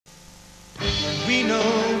we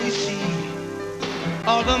know we see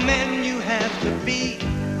all the men you have to be,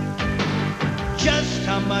 just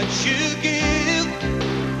how much you give,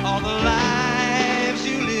 all the lives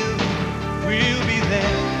you live, we'll be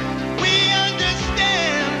there. We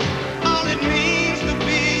understand all it means to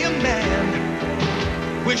be a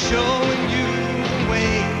man. We're showing you the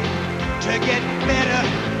way to get better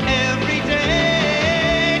every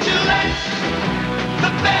day. Gillette's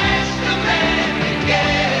the best a man can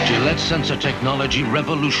get. Gillette sensor technology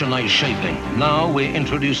revolutionized shaving. Now we're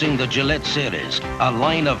introducing the Gillette Series, a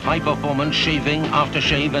line of high-performance shaving,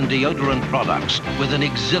 aftershave and deodorant products with an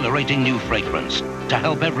exhilarating new fragrance to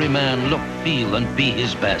help every man look, feel and be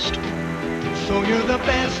his best. So you're the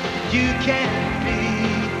best you can be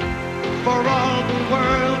for all the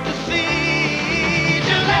world to see.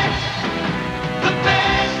 Gillette's the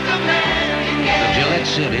best a man can get. The Gillette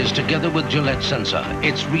Series together with Gillette Sensor,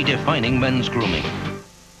 it's redefining men's grooming.